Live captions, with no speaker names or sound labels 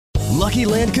Lucky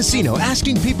Land Casino,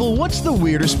 asking people, what's the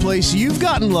weirdest place you've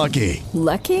gotten lucky?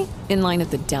 Lucky? In line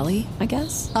at the deli, I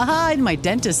guess? Aha, in my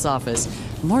dentist's office.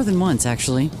 More than once,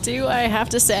 actually. Do I have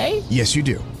to say? Yes, you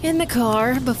do. In the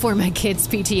car before my kids'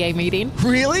 PTA meeting.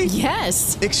 Really?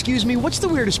 Yes. Excuse me, what's the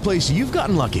weirdest place you've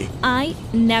gotten lucky? I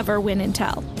never win and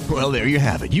tell. Well, there you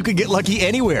have it. You can get lucky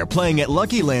anywhere, playing at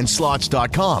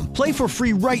LuckyLandSlots.com. Play for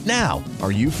free right now.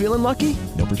 Are you feeling lucky?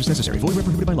 No purchase necessary. Void where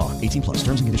prohibited by law. 18 plus.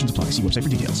 Terms and conditions apply. See website for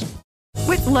details.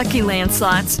 With Lucky Land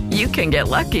Slots, you can get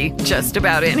lucky just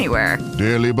about anywhere.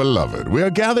 Dearly beloved, we are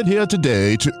gathered here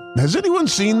today to... Has anyone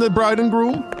seen the bride and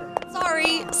groom?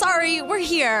 Sorry, we're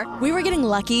here. We were getting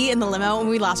lucky in the limo and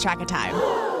we lost track of time.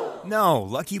 No,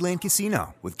 Lucky Land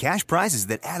Casino, with cash prizes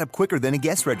that add up quicker than a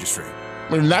guest registry.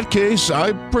 In that case,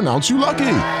 I pronounce you lucky.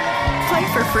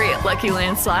 Play for free at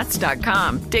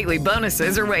LuckyLandSlots.com. Daily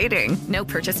bonuses are waiting. No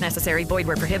purchase necessary. Void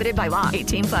where prohibited by law.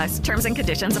 18 plus. Terms and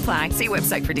conditions apply. See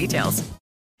website for details.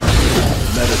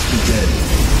 Let us begin.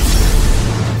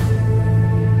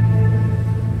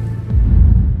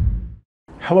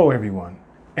 Hello, everyone,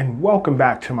 and welcome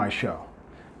back to my show.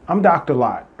 I'm Dr.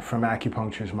 Lott from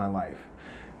Acupuncture is My Life.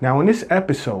 Now, in this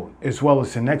episode, as well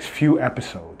as the next few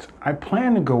episodes, I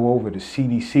plan to go over the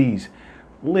CDC's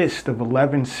list of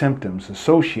 11 symptoms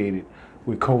associated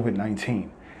with COVID-19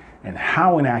 and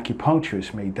how an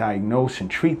acupuncturist may diagnose and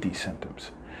treat these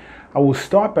symptoms. I will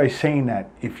start by saying that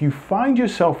if you find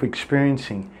yourself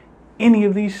experiencing any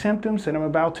of these symptoms that I'm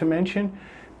about to mention,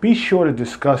 be sure to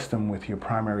discuss them with your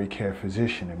primary care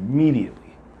physician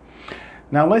immediately.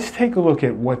 Now let's take a look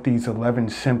at what these 11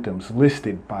 symptoms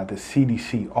listed by the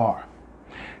CDC are.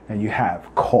 Now you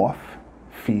have cough,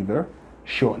 fever,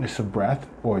 shortness of breath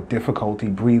or difficulty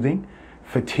breathing,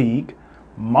 fatigue,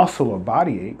 muscle or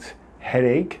body aches,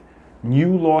 headache,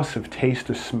 new loss of taste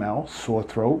or smell, sore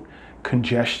throat,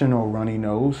 congestion or runny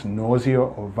nose, nausea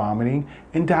or vomiting,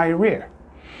 and diarrhea.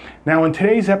 Now in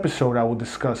today's episode, I will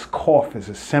discuss cough as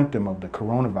a symptom of the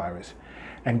coronavirus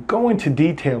and go into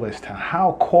detail as to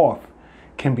how cough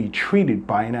can be treated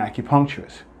by an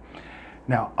acupuncturist.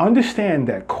 Now understand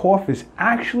that cough is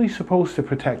actually supposed to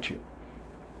protect you.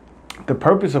 The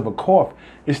purpose of a cough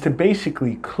is to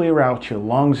basically clear out your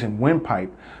lungs and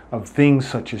windpipe of things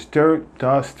such as dirt,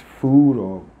 dust, food,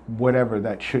 or whatever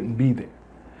that shouldn't be there.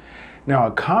 Now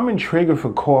a common trigger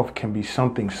for cough can be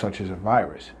something such as a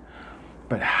virus.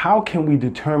 But how can we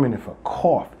determine if a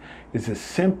cough is a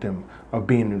symptom of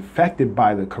being infected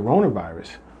by the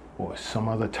coronavirus or some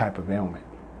other type of ailment?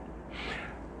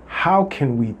 How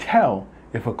can we tell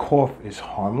if a cough is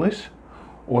harmless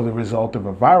or the result of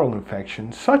a viral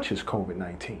infection such as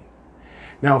COVID-19?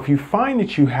 Now, if you find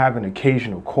that you have an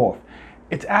occasional cough,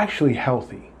 it's actually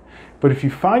healthy. But if you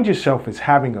find yourself as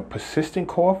having a persistent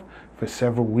cough for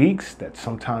several weeks that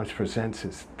sometimes presents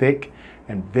as thick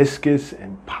and viscous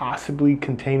and possibly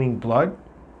containing blood,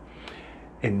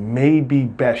 it may be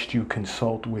best you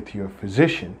consult with your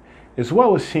physician as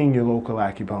well as seeing your local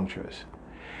acupuncturist.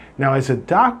 Now, as a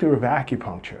doctor of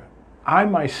acupuncture, I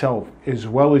myself, as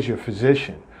well as your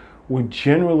physician, would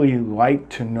generally like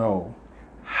to know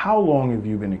how long have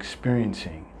you been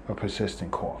experiencing a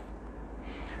persistent cough?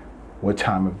 What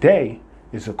time of day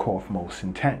is a cough most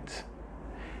intense?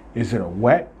 Is it a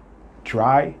wet,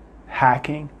 dry,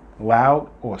 hacking, loud,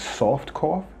 or soft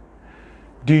cough?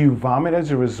 Do you vomit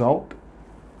as a result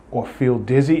or feel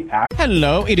dizzy after?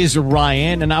 Hello, it is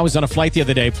Ryan, and I was on a flight the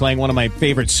other day playing one of my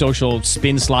favorite social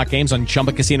spin slot games on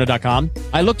ChumbaCasino.com.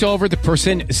 I looked over at the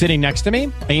person sitting next to me,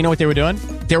 and you know what they were doing?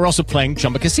 They were also playing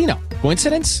Chumba Casino.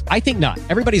 Coincidence? I think not.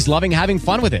 Everybody's loving having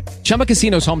fun with it. Chumba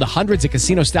Casino is home to hundreds of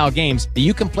casino-style games that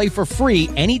you can play for free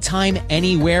anytime,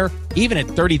 anywhere, even at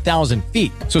 30,000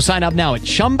 feet. So sign up now at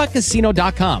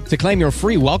ChumbaCasino.com to claim your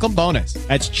free welcome bonus.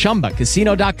 That's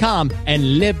ChumbaCasino.com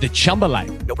and live the Chumba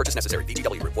life. No purchase necessary.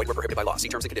 VGW. Void where prohibited by law. See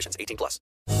terms and conditions. 18 plus.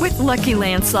 With Lucky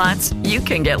Land Slots, you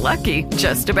can get lucky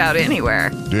just about anywhere.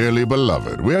 Dearly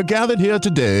beloved, we are gathered here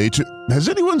today to... Has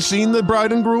anyone seen the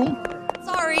bride and groom?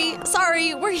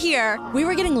 Sorry, we're here. We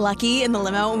were getting lucky in the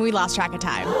limo and we lost track of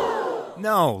time.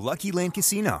 No, Lucky Land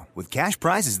Casino, with cash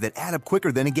prizes that add up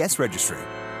quicker than a guest registry.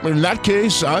 In that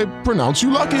case, I pronounce you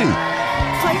lucky.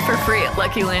 Play for free at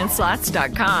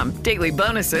LuckyLandSlots.com. Daily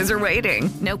bonuses are waiting.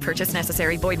 No purchase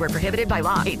necessary. Void where prohibited by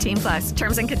law. 18 plus.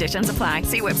 Terms and conditions apply.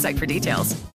 See website for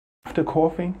details. After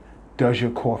coughing, does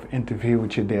your cough interfere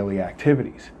with your daily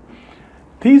activities?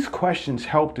 These questions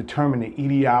help determine the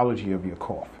etiology of your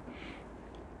cough.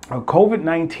 A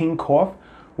COVID-19 cough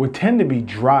would tend to be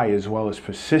dry as well as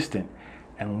persistent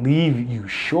and leave you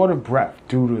short of breath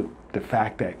due to the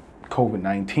fact that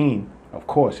COVID-19, of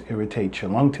course, irritates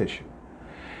your lung tissue.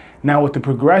 Now, with the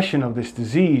progression of this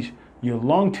disease, your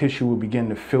lung tissue will begin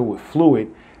to fill with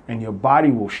fluid and your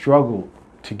body will struggle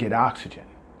to get oxygen.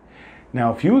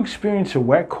 Now, if you experience a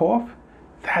wet cough,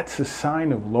 that's a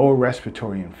sign of lower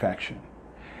respiratory infection.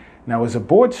 Now, as a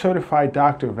board-certified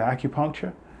doctor of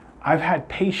acupuncture, I've had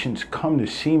patients come to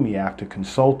see me after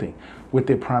consulting with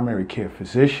their primary care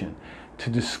physician to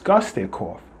discuss their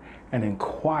cough and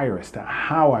inquire as to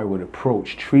how I would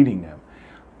approach treating them,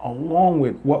 along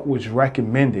with what was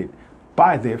recommended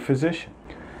by their physician.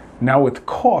 Now, with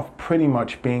cough pretty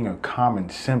much being a common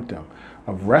symptom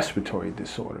of respiratory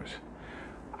disorders,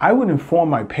 I would inform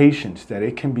my patients that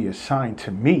it can be a sign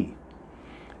to me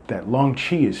that lung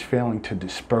qi is failing to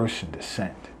disperse and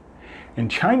descend. In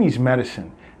Chinese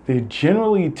medicine, there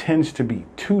generally tends to be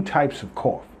two types of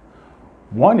cough.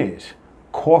 One is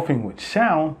coughing with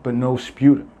sound but no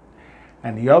sputum,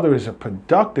 and the other is a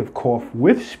productive cough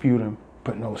with sputum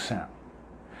but no sound.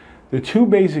 The two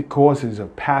basic causes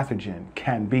of pathogen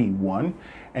can be, one,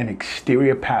 an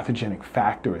exterior pathogenic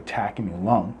factor attacking the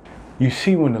lung. You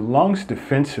see, when the lung's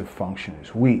defensive function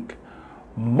is weak,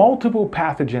 multiple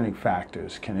pathogenic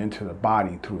factors can enter the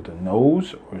body through the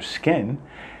nose or skin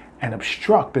and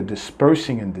obstruct the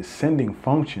dispersing and descending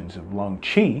functions of lung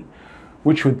qi,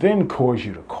 which would then cause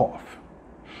you to cough.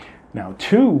 Now,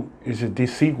 two is a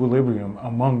disequilibrium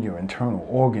among your internal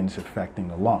organs affecting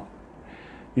the lung.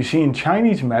 You see, in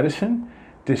Chinese medicine,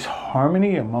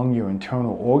 disharmony among your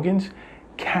internal organs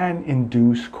can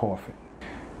induce coughing.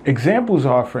 Examples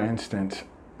are, for instance,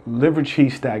 liver qi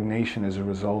stagnation as a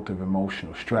result of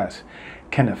emotional stress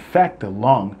can affect the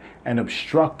lung and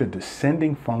obstruct the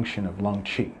descending function of lung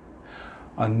qi.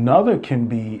 Another can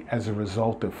be as a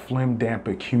result of phlegm damp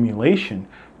accumulation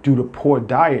due to poor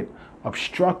diet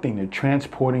obstructing the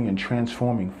transporting and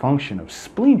transforming function of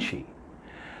spleen qi.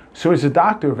 So as a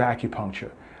doctor of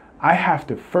acupuncture, I have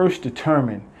to first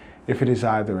determine if it is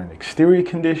either an exterior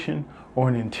condition or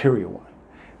an interior one.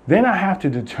 Then I have to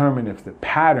determine if the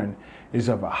pattern is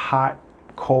of a hot,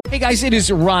 cold. Hey guys, it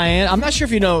is Ryan. I'm not sure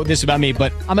if you know this about me,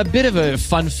 but I'm a bit of a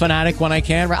fun fanatic when I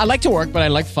can. I like to work, but I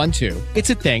like fun too. It's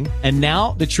a thing. And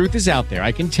now the truth is out there.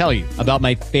 I can tell you about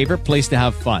my favorite place to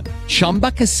have fun.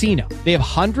 Chumba Casino. They have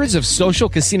hundreds of social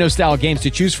casino style games to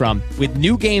choose from with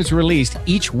new games released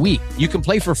each week. You can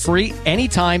play for free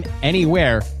anytime,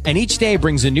 anywhere. And each day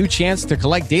brings a new chance to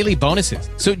collect daily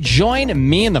bonuses. So join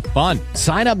me in the fun.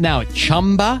 Sign up now at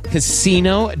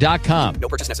ChumbaCasino.com. No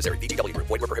purchase necessary. VGW Group.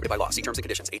 Void where prohibited by law. See terms and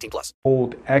conditions. 18+.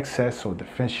 Cold, excess, or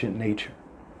deficient nature.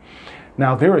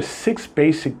 Now, there are 6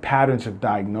 basic patterns of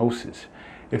diagnosis.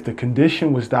 If the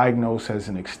condition was diagnosed as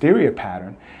an exterior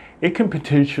pattern, it can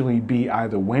potentially be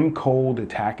either wind cold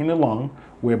attacking the lung,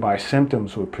 whereby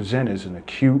symptoms would present as an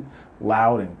acute,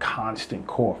 loud, and constant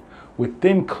cough with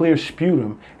thin, clear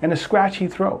sputum and a scratchy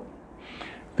throat.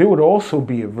 There would also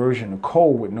be a version of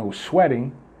cold with no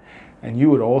sweating, and you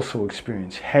would also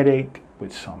experience headache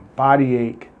with some body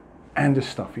ache and a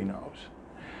stuffy nose.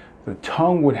 The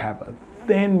tongue would have a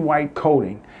thin white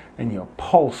coating and your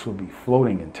pulse would be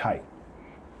floating and tight.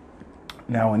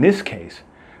 Now, in this case,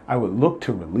 I would look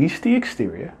to release the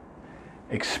exterior,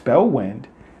 expel wind,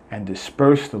 and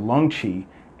disperse the lung qi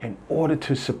in order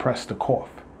to suppress the cough.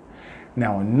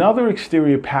 Now, another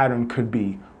exterior pattern could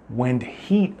be wind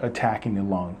heat attacking the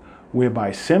lung,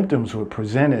 whereby symptoms would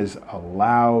present as a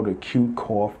loud, acute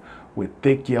cough with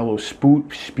thick yellow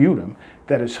sputum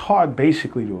that is hard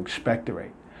basically to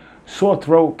expectorate. Sore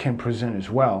throat can present as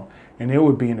well, and there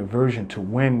would be an aversion to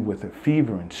wind with a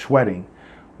fever and sweating,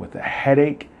 with a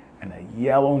headache and a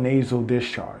yellow nasal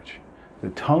discharge. The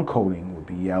tongue coating would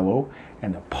be yellow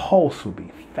and the pulse would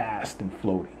be fast and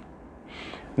floating.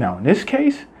 Now, in this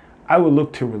case, I would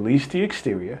look to release the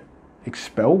exterior,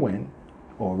 expel wind,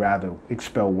 or rather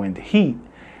expel wind heat,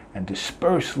 and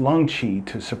disperse lung qi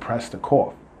to suppress the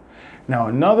cough. Now,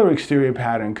 another exterior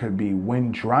pattern could be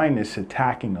wind dryness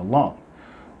attacking the lung,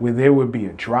 where there would be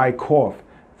a dry cough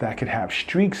that could have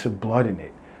streaks of blood in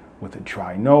it, with a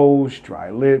dry nose, dry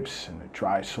lips, and a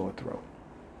dry sore throat.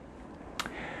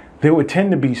 There would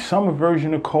tend to be some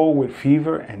aversion to cold with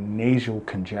fever and nasal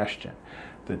congestion.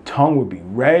 The tongue would be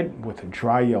red with a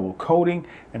dry yellow coating,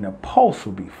 and the pulse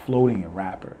would be floating and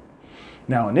rapid.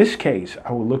 Now, in this case,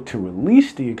 I would look to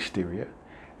release the exterior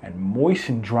and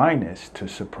moisten dryness to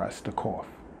suppress the cough.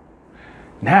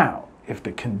 Now, if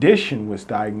the condition was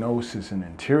diagnosed as an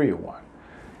interior one,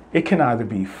 it can either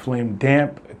be phlegm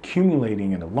damp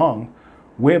accumulating in the lung,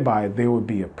 whereby there would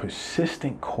be a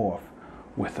persistent cough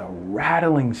with a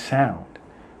rattling sound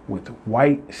with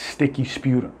white, sticky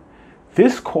sputum.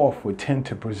 This cough would tend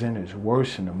to present as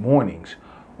worse in the mornings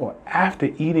or after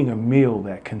eating a meal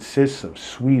that consists of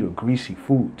sweet or greasy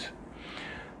foods.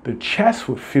 The chest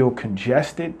would feel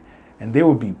congested and there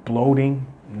would be bloating,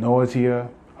 nausea,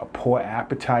 a poor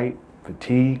appetite,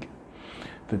 fatigue.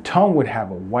 The tongue would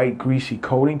have a white, greasy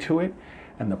coating to it,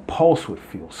 and the pulse would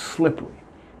feel slippery.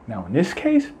 Now, in this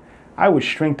case, I would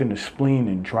strengthen the spleen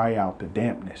and dry out the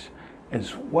dampness,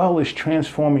 as well as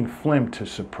transforming phlegm to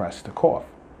suppress the cough.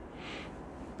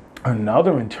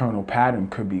 Another internal pattern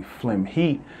could be phlegm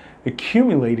heat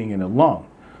accumulating in the lung,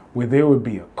 where there would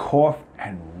be a cough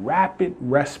and rapid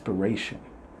respiration,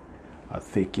 a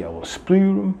thick yellow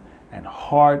sputum, and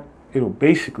it'll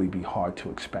basically be hard to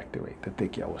expectorate, the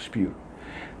thick yellow sputum.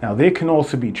 Now, there can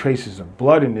also be traces of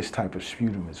blood in this type of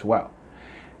sputum as well.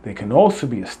 There can also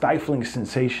be a stifling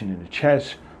sensation in the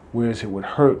chest, whereas it would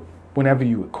hurt whenever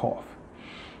you would cough.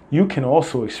 You can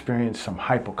also experience some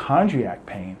hypochondriac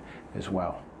pain as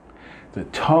well. The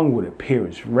tongue would appear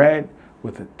as red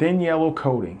with a thin yellow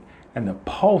coating, and the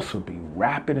pulse would be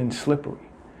rapid and slippery.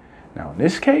 Now, in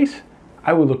this case,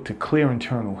 I would look to clear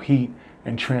internal heat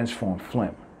and transform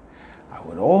phlegm. I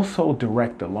would also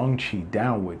direct the lung qi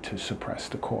downward to suppress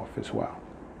the cough as well.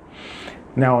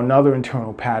 Now, another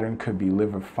internal pattern could be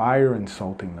liver fire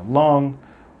insulting the lung,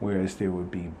 whereas there would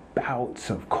be bouts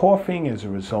of coughing as a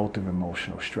result of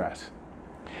emotional stress.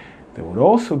 There would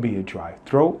also be a dry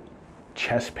throat,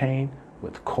 chest pain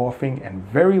with coughing, and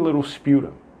very little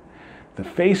sputum. The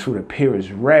face would appear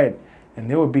as red, and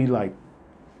there would be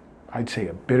I'd say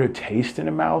a bitter taste in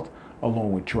the mouth,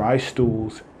 along with dry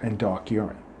stools and dark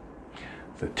urine.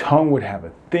 The tongue would have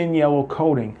a thin yellow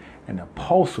coating, and the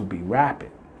pulse would be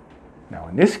rapid. Now,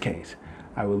 in this case,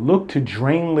 I would look to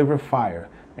drain liver fire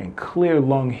and clear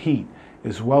lung heat,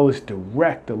 as well as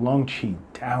direct the lung qi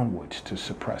downwards to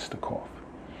suppress the cough.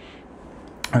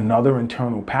 Another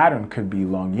internal pattern could be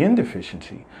lung yin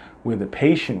deficiency, where the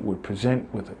patient would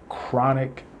present with a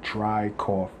chronic dry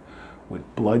cough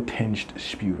with blood-tinged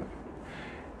sputum.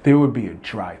 There would be a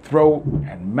dry throat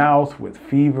and mouth with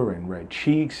fever and red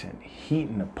cheeks and heat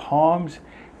in the palms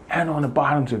and on the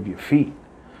bottoms of your feet,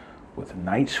 with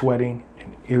night sweating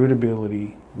and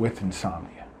irritability with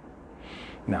insomnia.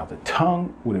 Now, the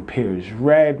tongue would appear as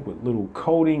red with little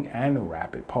coating and a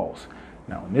rapid pulse.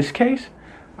 Now, in this case,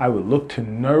 I would look to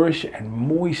nourish and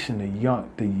moisten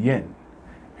the yin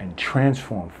and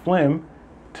transform phlegm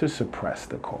to suppress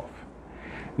the cough.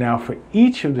 Now, for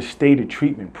each of the stated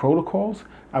treatment protocols,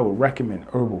 I would recommend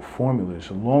herbal formulas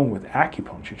along with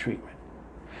acupuncture treatment.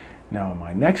 Now, in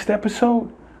my next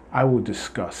episode, I will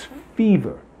discuss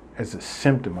fever as a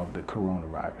symptom of the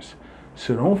coronavirus.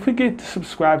 So don't forget to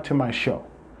subscribe to my show.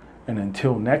 And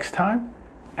until next time,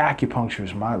 acupuncture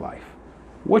is my life.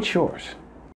 What's yours?